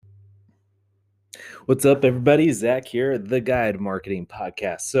What's up, everybody? Zach here, the Guide Marketing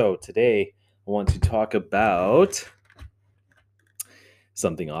Podcast. So today I want to talk about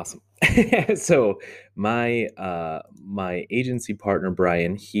something awesome. So my agency partner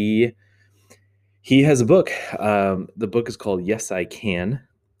Brian, he has a book. The book is called Yes, I Can,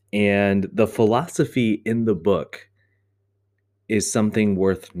 and the philosophy in the book is something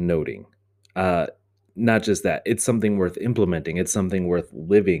worth noting. Uh, Not just that, it's something worth implementing. It's something worth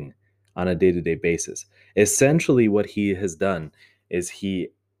living on a day-to-day basis. Essentially, what he has done is he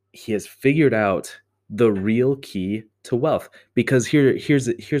has figured out the real key to wealth. Because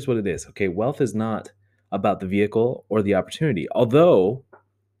here's what it is. Okay, wealth is not about the vehicle or the opportunity. Although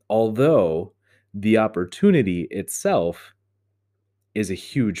the opportunity itself is a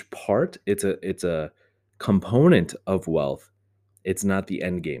huge part. It's a component of wealth. It's not the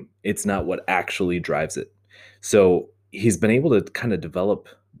end game. It's not what actually drives it. So he's been able to kind of develop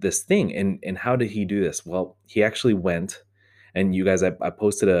this thing. And how did he do this? Well, he actually went, and you guys, I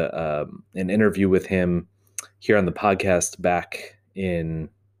posted an interview with him here on the podcast back in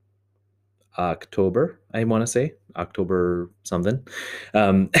October, I want to say October something.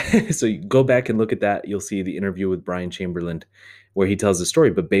 Um, so you go back and look at that. You'll see the interview with Brian Chamberlain where he tells the story.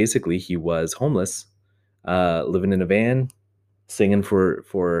 But basically, he was homeless, living in a van, singing for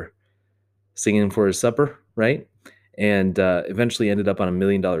his supper, right? And eventually ended up on $1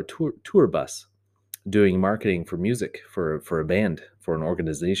 million tour bus doing marketing for music for a band, for an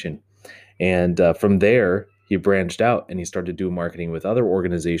organization. And from there, he branched out and he started doing marketing with other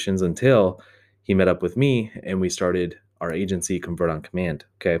organizations until he met up with me and we started our agency, Convert on Command.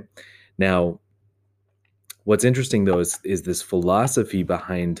 Okay. Now, what's interesting though is this philosophy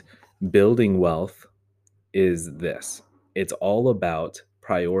behind building wealth is this. It's all about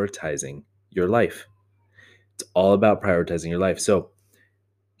prioritizing your life. It's all about prioritizing your life. So,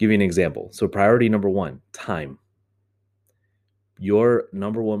 give you an example. So, priority number one, time. Your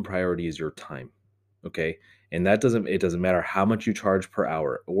number one priority is your time. Okay. And it doesn't matter how much you charge per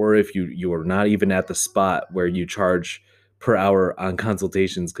hour, or if you are not even at the spot where you charge per hour on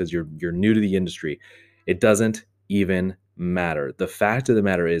consultations because you're new to the industry. It doesn't even matter. The fact of the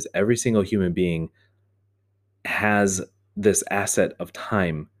matter is every single human being has this asset of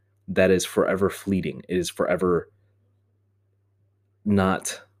time that is forever fleeting. It is forever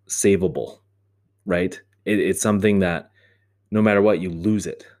not savable, right? It's something that no matter what, you lose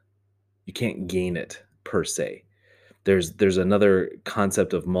it. You can't gain it per se. There's another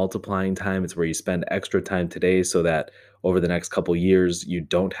concept of multiplying time. It's where you spend extra time today so that over the next couple years you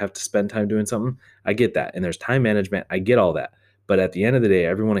don't have to spend time doing something. I get that. And there's time management. I get all that. But at the end of the day,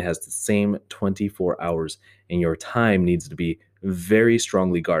 everyone has the same 24 hours, and your time needs to be very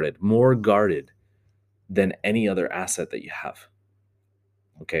strongly guarded, more guarded than any other asset that you have.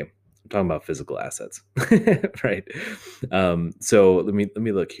 Okay. I'm talking about physical assets, right? So let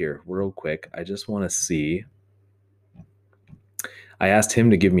me look here real quick. I just want to see. I asked him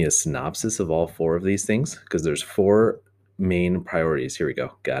to give me a synopsis of all four of these things because there's four main priorities. Here we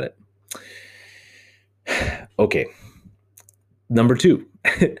go. Got it. Okay. Number two,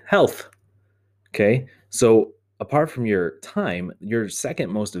 health. Okay. So apart from your time, your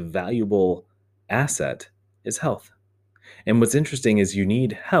second most valuable asset is health. And what's interesting is you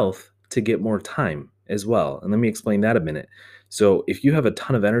need health to get more time as well. And let me explain that a minute. So if you have a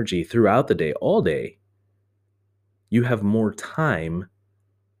ton of energy throughout the day, all day, you have more time.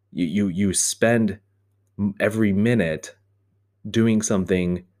 You spend every minute doing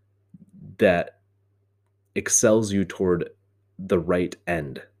something that excels you toward the right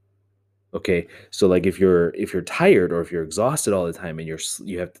end. Okay, so like if you're tired or if you're exhausted all the time and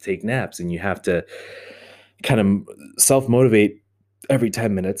you have to take naps and you have to kind of self motivate every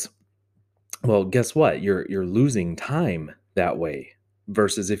 10 minutes, well, guess what? You're losing time that way.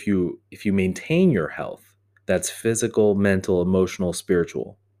 Versus if you maintain your health, that's physical, mental, emotional,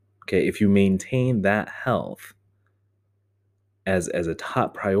 spiritual. Okay, if you maintain that health as a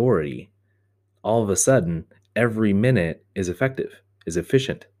top priority, all of a sudden every minute is effective, is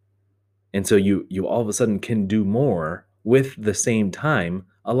efficient. And so you all of a sudden can do more with the same time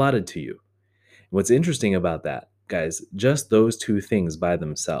allotted to you. What's interesting about that, guys, just those two things by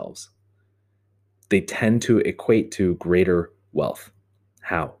themselves, they tend to equate to greater wealth.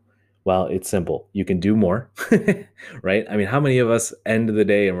 How? Well, it's simple. You can do more, right? I mean, how many of us end the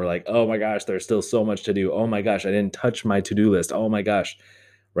day and we're like, oh my gosh, there's still so much to do. Oh my gosh, I didn't touch my to-do list. Oh my gosh,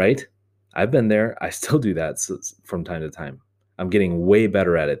 right? I've been there. I still do that from time to time. I'm getting way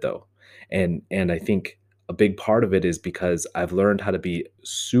better at it though. And I think a big part of it is because I've learned how to be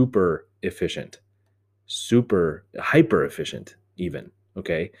super efficient, super hyper efficient even.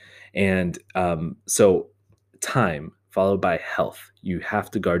 Okay. And so time followed by health. You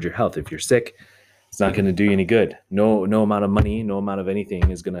have to guard your health. If you're sick, it's not going to do you any good. No amount of money, no amount of anything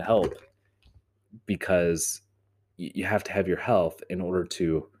is going to help, because you have to have your health in order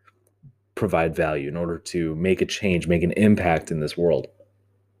to provide value, in order to make a change, make an impact in this world.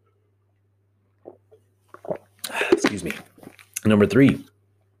 Excuse me. Number 3,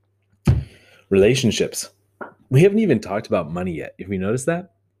 relationships. We haven't even talked about money yet. If you notice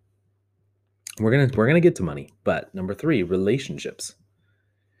that, we're gonna get to money. But number 3, relationships.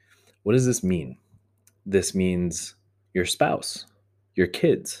 What does this mean? This means your spouse, your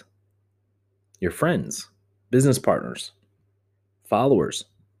kids, your friends, business partners, followers,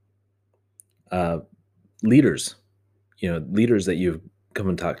 uh, leaders. Leaders that you've come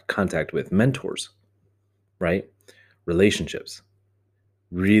in contact with, mentors, right? Relationships,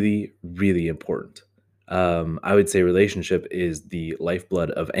 really, really important. I would say relationship is the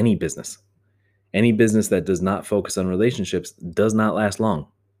lifeblood of any business. Any business that does not focus on relationships does not last long.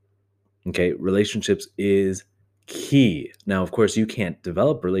 Okay, relationships is key. Now, of course, you can't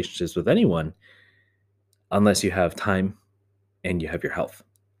develop relationships with anyone unless you have time and you have your health,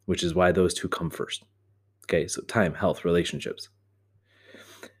 which is why those two come first. Okay, so time, health, relationships.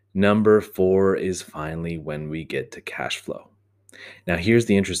 Number 4 is finally when we get to cash flow. Now, here's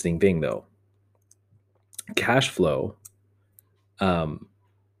the interesting thing though. Cash flow,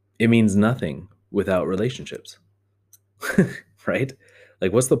 it means nothing without relationships. Right?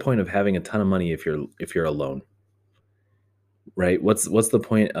 Like, what's the point of having a ton of money if you're alone? Right? What's the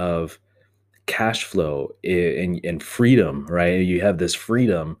point of cash flow and freedom, right? You have this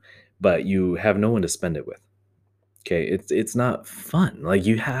freedom, but you have no one to spend it with. Okay, it's not fun. Like,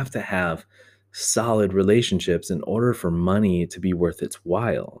 you have to have solid relationships in order for money to be worth its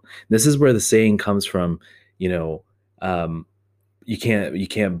while. This is where the saying comes from, you know, um, you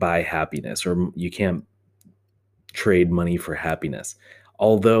can't buy happiness, or you can't trade money for happiness.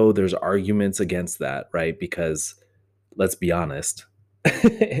 Although there's arguments against that, right? Because let's be honest,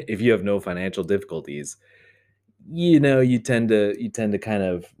 if you have no financial difficulties, you tend to kind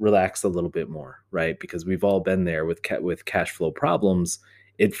of relax a little bit more, right? Because we've all been there with cash flow problems.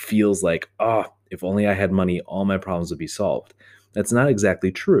 It feels like, oh, if only I had money, all my problems would be solved. That's not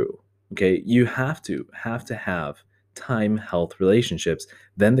exactly true. Okay, you have time, health, relationships.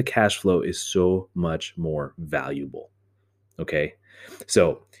 Then the cash flow is so much more valuable. Okay,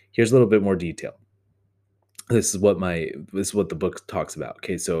 so here's a little bit more detail. This is what the book talks about.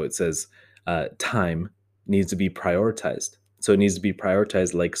 Okay, so it says time needs to be prioritized. So it needs to be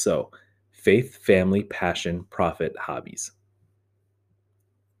prioritized like so: faith, family, passion, profit, hobbies.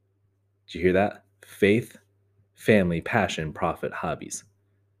 Did you hear that? Faith, family, passion, profit, hobbies.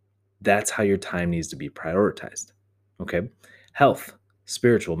 That's how your time needs to be prioritized. Okay, health,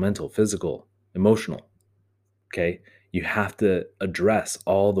 spiritual, mental, physical, emotional. Okay, you have to address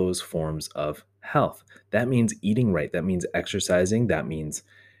all those forms of health. That means eating right, that means exercising, that means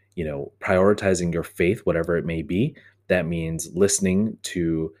prioritizing your faith, whatever it may be. That means listening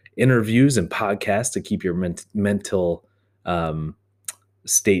to interviews and podcasts to keep your mental um,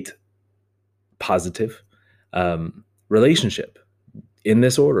 state positive. Relationship, in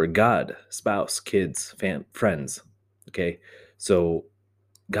this order: God, spouse, kids, friends. Okay, so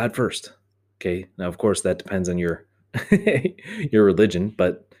God first. Okay, now of course that depends on your your religion,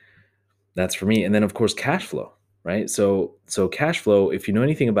 but that's for me. And then of course cash flow, right? So cash flow, if you know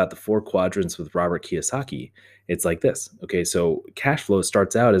anything about the 4 quadrants with Robert Kiyosaki, it's like this. Okay, so cash flow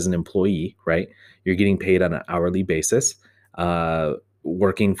starts out as an employee, right? You're getting paid on an hourly basis, uh,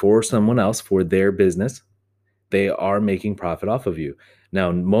 working for someone else for their business. They are making profit off of you. Now,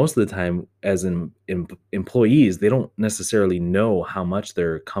 most of the time, as employees, they don't necessarily know how much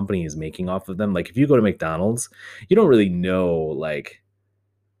their company is making off of them. Like, if you go to McDonald's, you don't really know, like,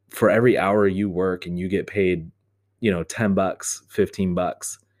 for every hour you work and you get paid, $10,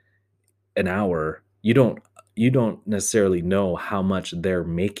 $15 an hour, you don't necessarily know how much they're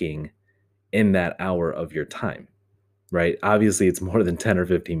making in that hour of your time, right? Obviously, it's more than 10 or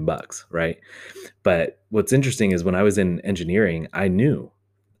 $15, right? But what's interesting is when I was in engineering, I knew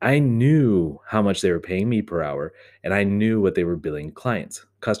how much they were paying me per hour, and I knew what they were billing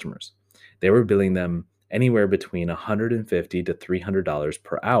customers. They were billing them anywhere between $150 to $300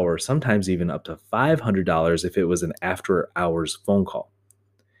 per hour, sometimes even up to $500 if it was an after hours phone call.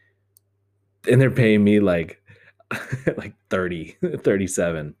 And they're paying me like like 30,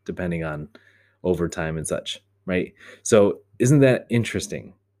 37, depending on overtime and such, right? So isn't that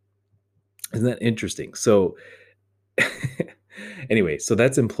interesting? Isn't that interesting? So anyway, so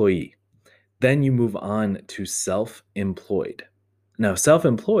that's employee. Then you move on to self-employed. Now,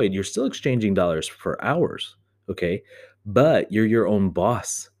 self-employed, you're still exchanging dollars for hours, okay? But you're your own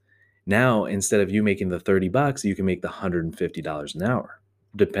boss. Now, instead of you making the 30 bucks, you can make the $150 an hour,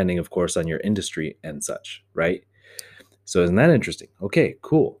 depending, of course, on your industry and such, right? So isn't that interesting? Okay,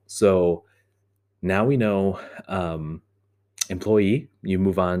 cool. So now we know employee, you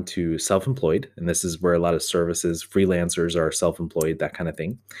move on to self-employed, and this is where a lot of services, freelancers are self-employed, that kind of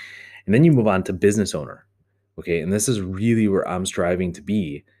thing. And then you move on to business owner. Okay, and this is really where I'm striving to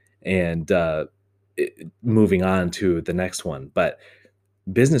be, and moving on to the next one. But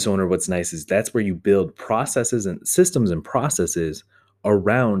business owner, what's nice is that's where you build processes and systems and processes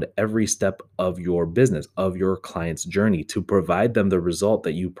around every step of your business, of your client's journey, to provide them the result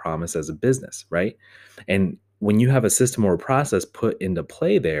that you promise as a business, right? And when you have a system or a process put into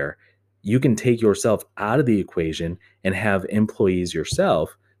play there, you can take yourself out of the equation and have employees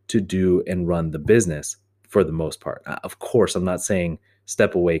yourself to do and run the business for the most part. Of course, I'm not saying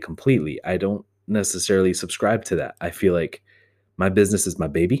step away completely. I don't necessarily subscribe to that. I feel like my business is my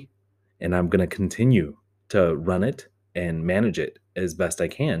baby, and I'm going to continue to run it and manage it as best I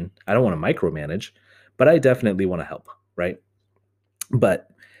can. I don't want to micromanage, but I definitely want to help, right? But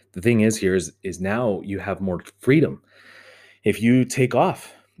the thing is here is now you have more freedom. If you take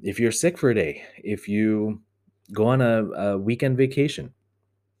off, if you're sick for a day, if you go on a weekend vacation,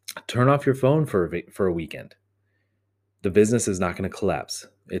 turn off your phone for a weekend. The business is not going to collapse.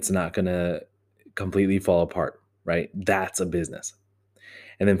 It's not going to completely fall apart, right? That's a business.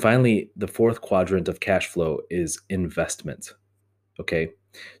 And then finally, the fourth quadrant of cash flow is investment. Okay.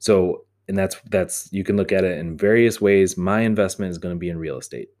 So, and that's you can look at it in various ways. My investment is going to be in real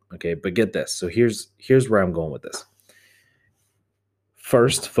estate. Okay. But get this. So here's where I'm going with this.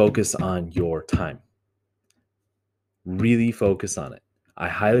 First, focus on your time. Really focus on it. I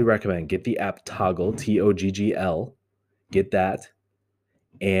highly recommend get the app Toggl, Toggl, get that,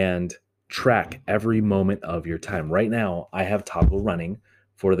 and track every moment of your time. Right now, I have Toggl running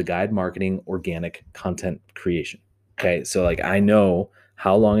for the Guide Marketing Organic Content Creation. Okay. So, like, I know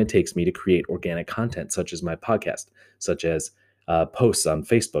how long it takes me to create organic content, such as my podcast, such as posts on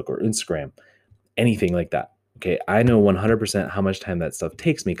Facebook or Instagram, anything like that. Okay. I know 100% how much time that stuff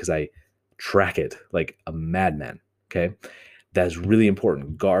takes me because I track it like a madman. Okay. That's really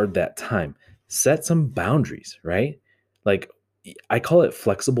important. Guard that time. Set some boundaries, right? Like, I call it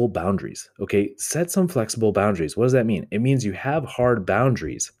flexible boundaries. Okay. Set some flexible boundaries. What does that mean? It means you have hard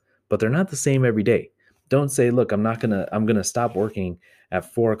boundaries, but they're not the same every day. Don't say, look, I'm going to stop working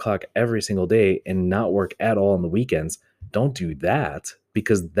at 4 o'clock every single day and not work at all on the weekends. Don't do that,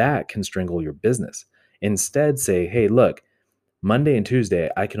 because that can strangle your business. Instead, say, hey, look, Monday and Tuesday,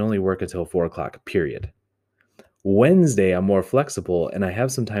 I can only work until 4 o'clock, period. Wednesday, I'm more flexible and I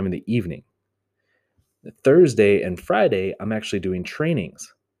have some time in the evening. Thursday and Friday, I'm actually doing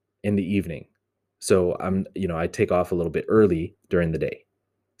trainings in the evening. So I take off a little bit early during the day.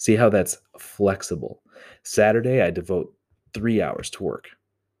 See how that's flexible. Saturday, I devote 3 hours to work,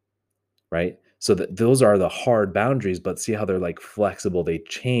 right? So that those are the hard boundaries, but see how they're like flexible. They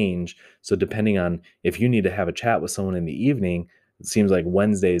change. So depending on if you need to have a chat with someone in the evening, it seems like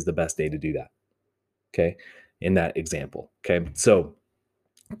Wednesday is the best day to do that. Okay. In that example. Okay. So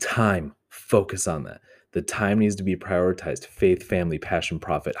time, focus on that. The time needs to be prioritized. Faith, family, passion,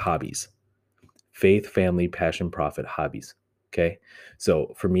 profit, hobbies. Faith, family, passion, profit, hobbies. Okay.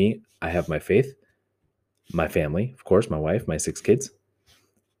 So for me, I have my faith, my family, of course, my wife, my 6 kids.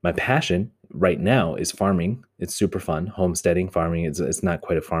 My passion right now is farming. It's super fun. Homesteading, farming. It's not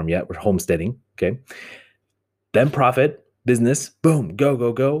quite a farm yet. We're homesteading. Okay. Then profit, business, boom, go,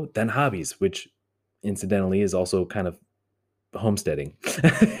 go, go. Then hobbies, which incidentally is also kind of homesteading.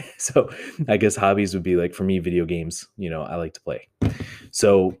 So I guess hobbies would be like, for me, video games, I like to play.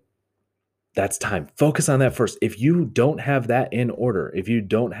 So that's time. Focus on that first. If you don't have that in order, if you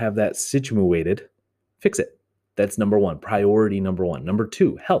don't have that situated, fix it. That's number one, priority number one. Number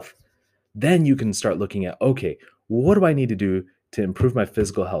two, health. Then you can start looking at, okay, what do I need to do to improve my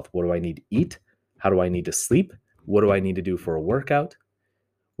physical health? What do I need to eat? How do I need to sleep? What do I need to do for a workout?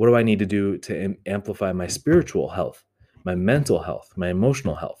 What do I need to do to amplify my spiritual health, my mental health, my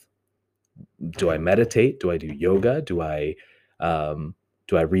emotional health? Do I meditate? Do I do yoga? Do I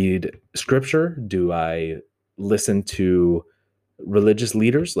read scripture? Do I listen to religious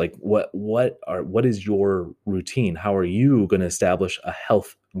leaders? Like what is your routine? How are you going to establish a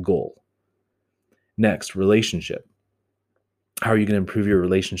health goal? Next, relationship. How are you going to improve your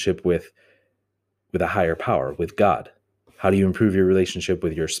relationship with a higher power, with God? How do you improve your relationship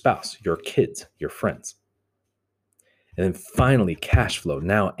with your spouse, your kids, your friends? And then finally, cash flow.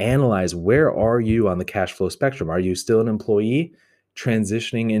 Now analyze, where are you on the cash flow spectrum? Are you still an employee?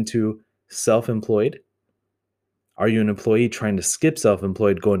 transitioning into self-employed? Are you an employee trying to skip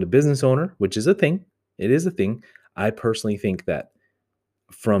self-employed, going to business owner, which is a thing? It is a thing. I personally think that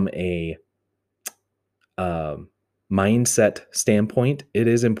from a um, mindset standpoint, it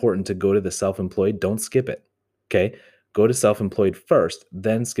is important to go to the self-employed. Don't skip it. Okay. Go to self-employed first,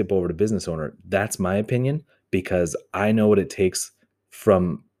 then skip over to business owner. That's my opinion because I know what it takes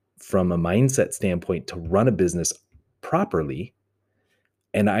from from a mindset standpoint to run a business properly.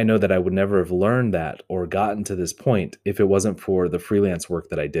 And I know that I would never have learned that or gotten to this point if it wasn't for the freelance work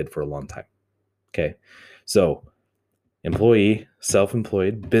that I did for a long time. Okay. So employee,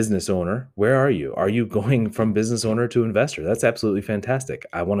 self-employed, business owner, where are you? Are you going from business owner to investor? That's absolutely fantastic.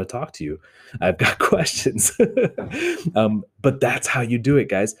 I want to talk to you. I've got questions. But that's how you do it,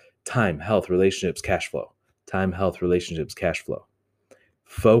 guys. Time, health, relationships, cash flow. Time, health, relationships, cash flow.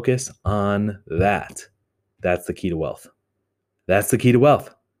 Focus on that. That's the key to wealth. That's the key to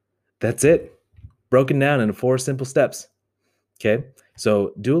wealth. That's it. Broken down into 4 simple steps. Okay.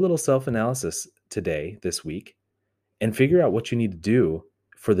 So do a little self-analysis today, this week, and figure out what you need to do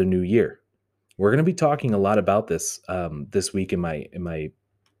for the new year. We're going to be talking a lot about this this week in my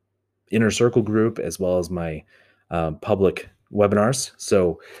inner circle group as well as my public webinars.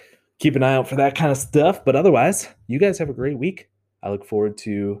 So keep an eye out for that kind of stuff. But otherwise, you guys have a great week. I look forward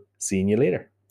to seeing you later.